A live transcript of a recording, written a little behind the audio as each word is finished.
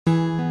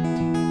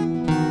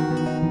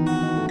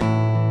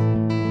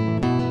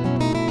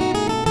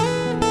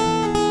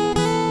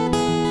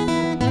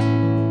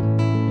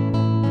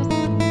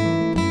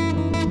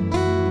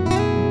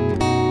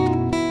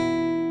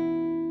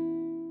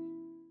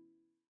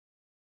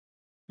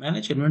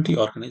manage inventory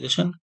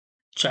organization,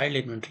 child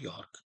inventory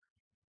org.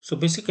 So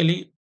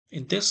basically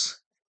in this,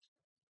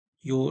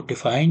 you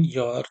define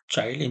your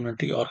child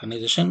inventory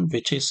organization,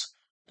 which is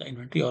the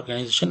inventory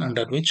organization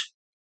under which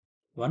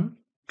one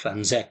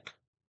transact.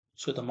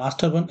 So the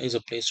master one is a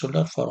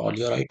placeholder for all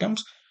your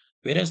items,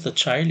 whereas the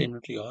child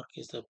inventory org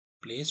is the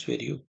place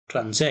where you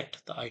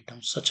transact the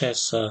items such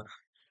as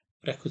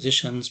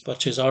requisitions,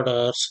 purchase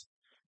orders,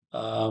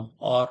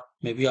 or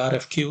maybe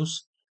RFQs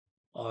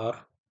or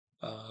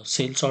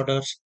sales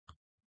orders,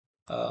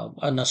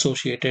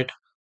 unassociated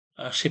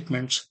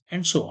shipments,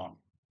 and so on.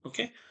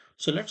 Okay,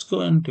 so let's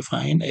go and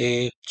define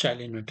a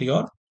child inventory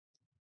org.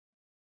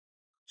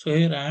 So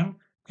here I am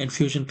in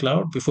Fusion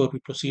Cloud. Before we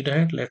proceed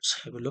ahead,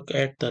 let's have a look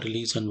at the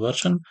release and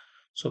version.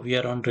 So we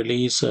are on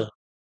release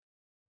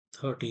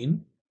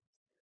 13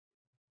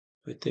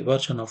 with a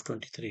version of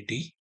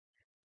 23D.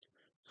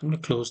 I'm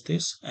going to close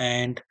this,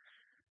 and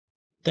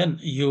then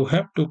you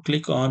have to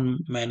click on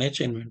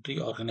Manage Inventory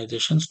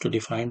Organizations to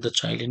define the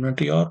child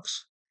inventory orgs,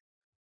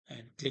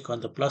 and click on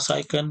the plus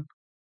icon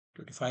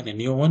to define a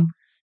new one.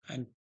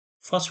 And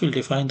first we'll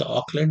define the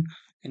Auckland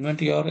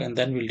inventory org, and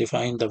then we'll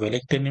define the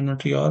Wellington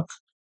inventory org.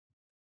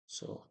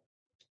 So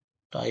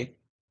type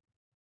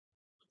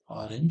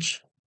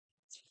orange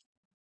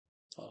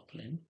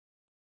Auckland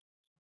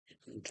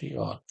inventory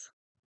org.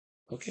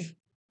 Okay.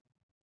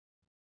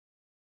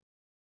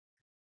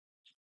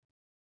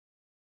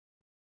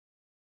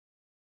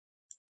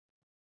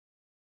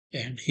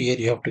 And here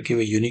you have to give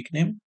a unique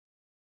name.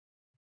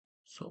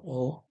 So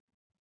O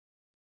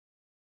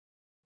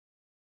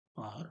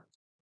R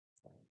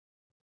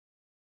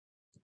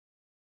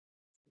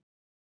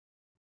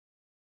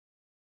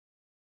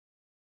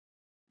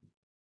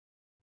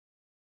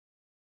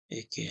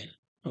A K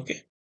L.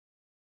 Okay.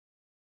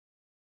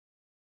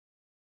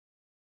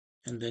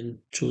 And then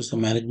choose the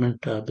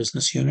management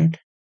business unit,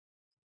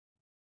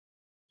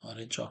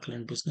 Orange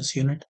Auckland business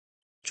unit.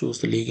 Choose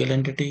the legal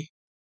entity.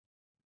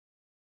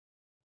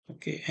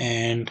 Okay.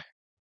 And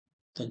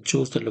then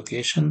choose the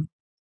location.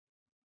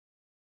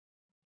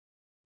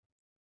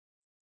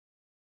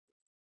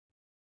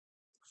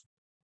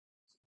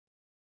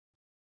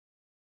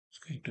 It's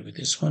going to be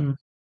this one.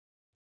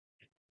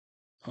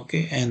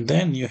 Okay. And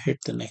then you hit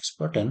the next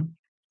button.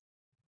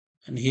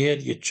 And here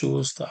you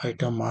choose the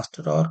item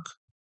master org,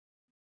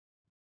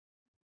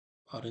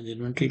 Orange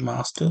inventory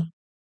master.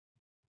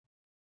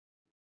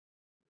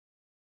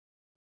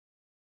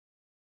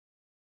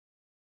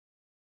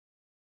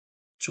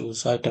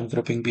 Choose item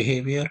grouping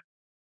behavior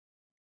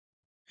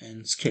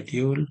and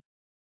schedule.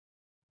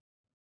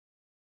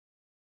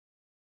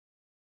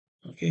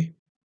 Okay.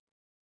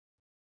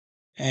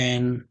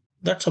 And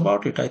that's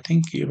about it. I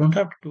think you don't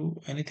have to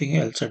do anything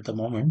else at the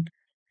moment.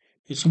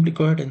 You simply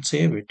go ahead and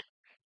save it.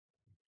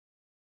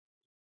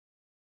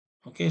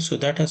 Okay, so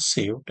that has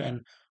saved,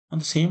 and on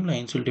the same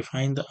lines we'll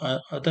define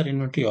the other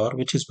inventory org,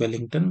 which is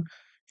Wellington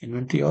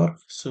inventory org.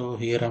 So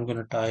here I'm going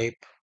to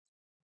type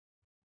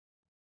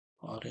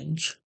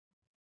orange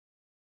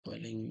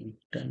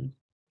Wellington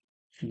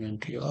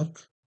inventory org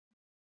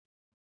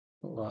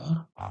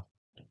or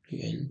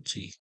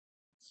WLG.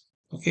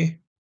 Okay,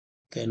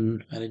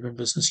 then management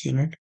business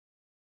unit,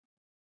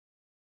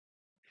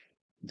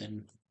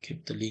 then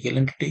keep the legal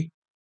entity,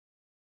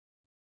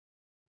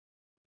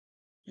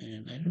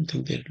 and I don't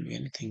think there will be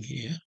anything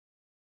here.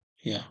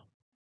 Yeah,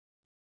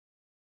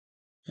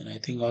 and I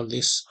think all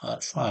these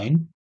are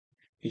fine.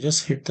 You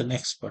just hit the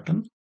next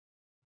button.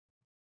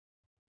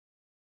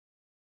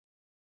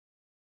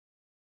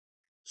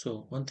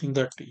 So one thing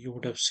that you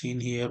would have seen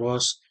here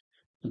was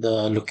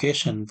the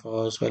location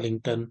was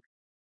Wellington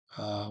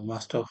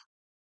master of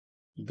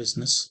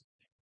business.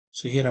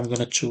 So here I'm going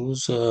to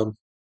choose orange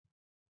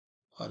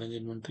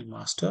inventory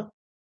master,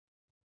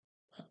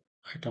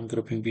 item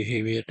grouping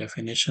behavior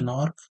definition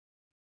org,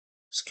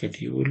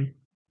 schedule,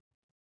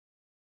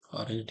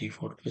 orange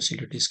default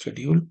facility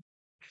schedule.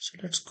 So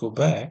let's go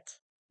back,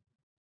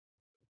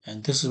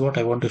 and this is what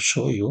I want to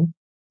show you.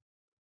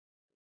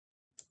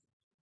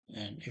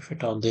 And if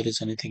at all there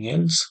is anything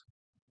else,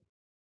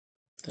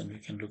 then we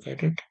can look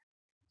at it.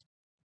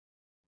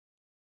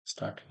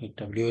 Starting with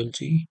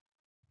WLG.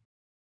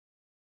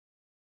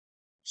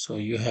 So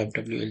you have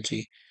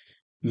WLG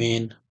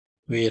main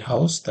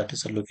warehouse, that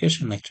is a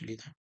location actually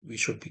that we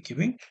should be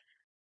giving,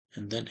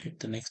 and then hit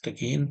the next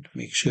again,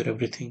 make sure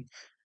everything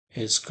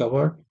is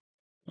covered.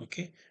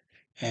 Okay,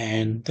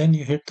 and then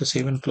you hit the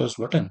save and close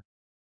button.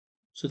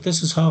 So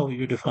this is how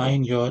you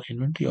define your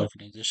inventory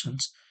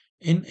organizations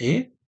in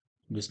a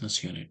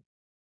business unit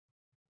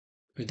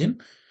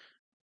within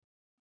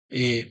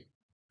a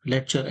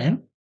ledger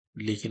and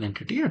legal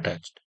entity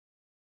attached.